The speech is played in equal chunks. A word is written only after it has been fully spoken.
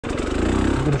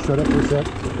I'm gonna shut up for a sec.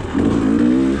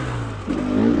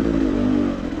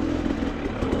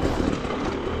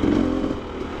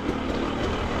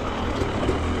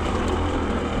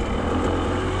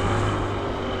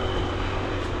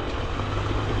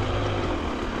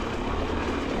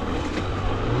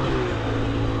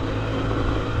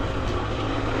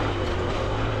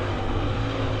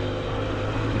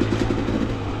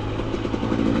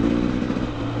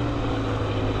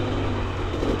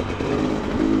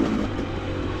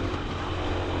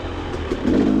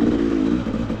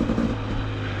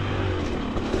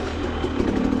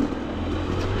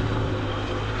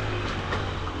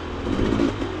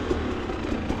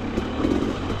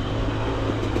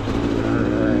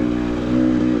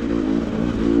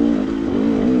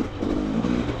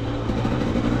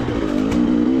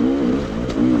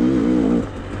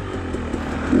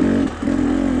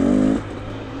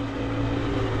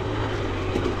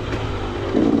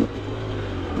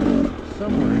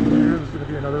 Somewhere in here, there's going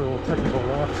to be another little technical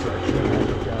rock section I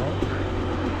look out.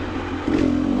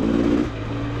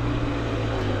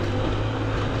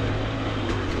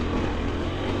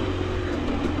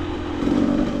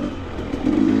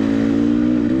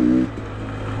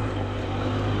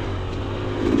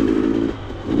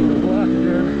 The block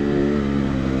again.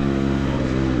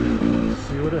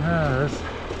 See what it has.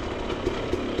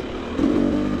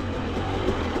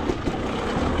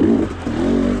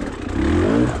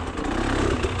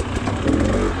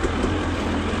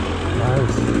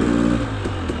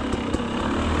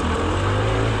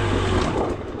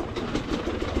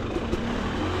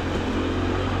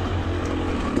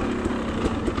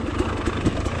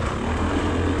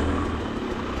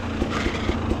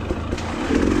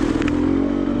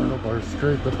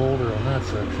 Straight the boulder on that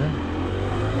section.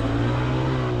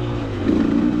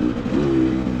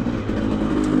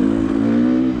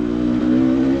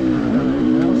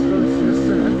 Now starts the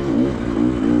ascent.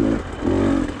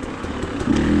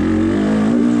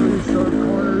 Pretty sharp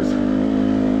corners.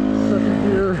 Second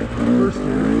gear, first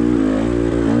gear.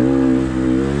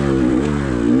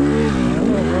 Come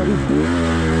on, buddy.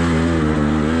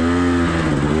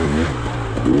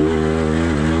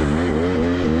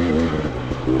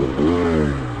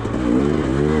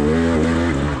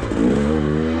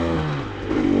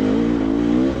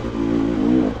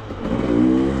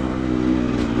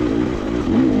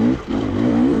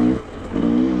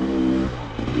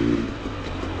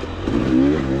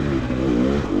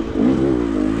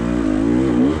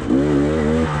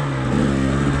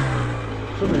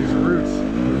 Some of these roots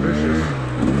are vicious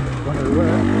when they're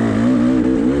wet.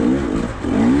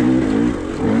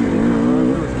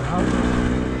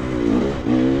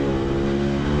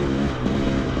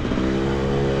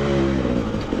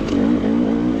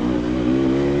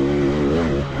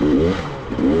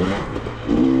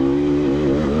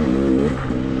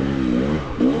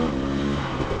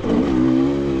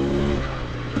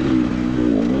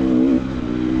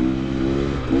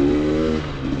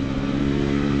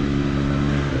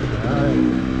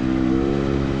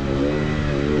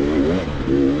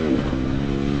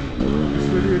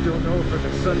 Don't know if I'm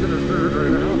in second or third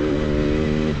right now.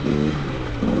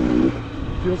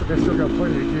 Feels like I still got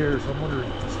plenty of gear, so I'm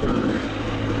wondering if it's third.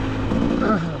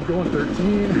 I'm going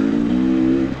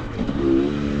 13.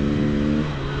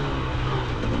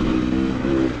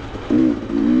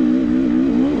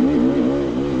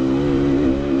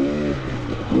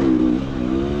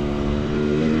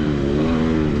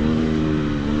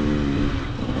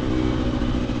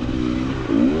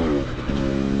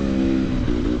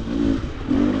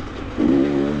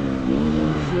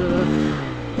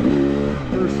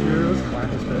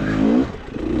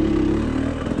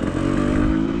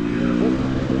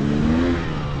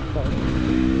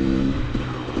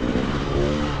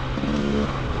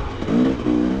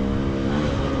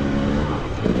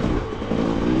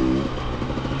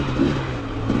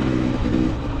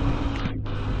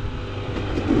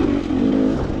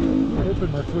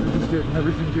 My footage is getting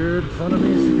everything good in front of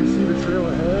me so you can see the trail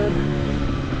ahead.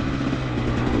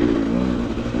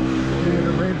 And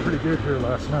it rained pretty good here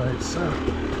last night, so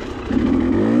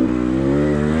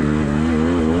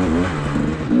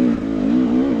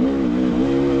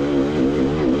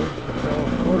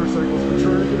motorcycles been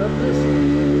trying to get up this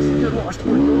get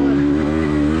washboard going.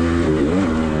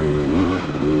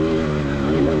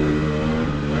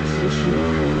 Nice issue.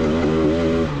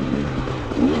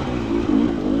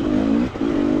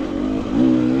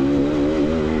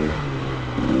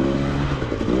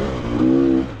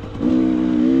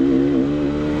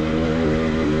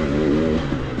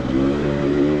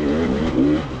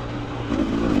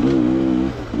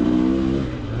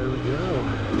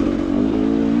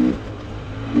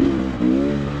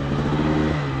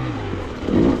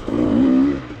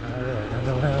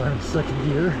 second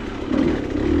gear.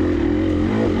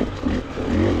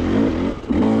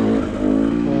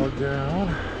 Log down.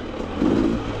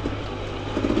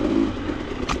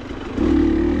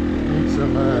 Need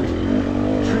some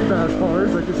tree bash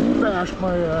bars. I just bashed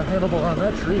my handlebar on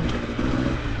that tree.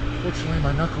 Fortunately,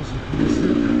 my knuckles missed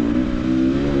it.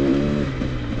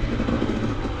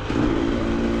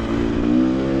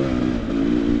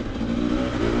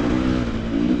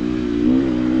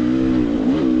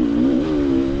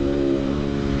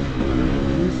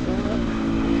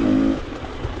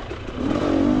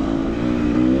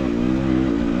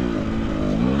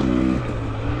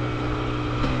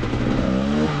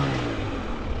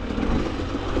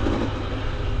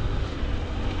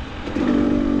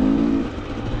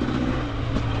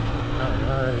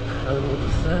 A little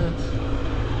descent.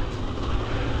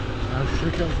 Now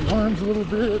shake out the arms a little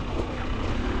bit.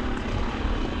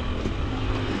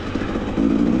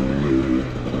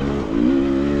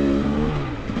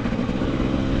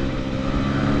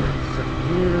 Second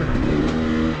gear.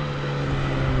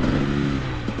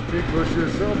 Big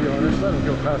bushes, so I'll be honest, I don't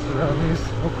go fast around these,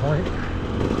 no point.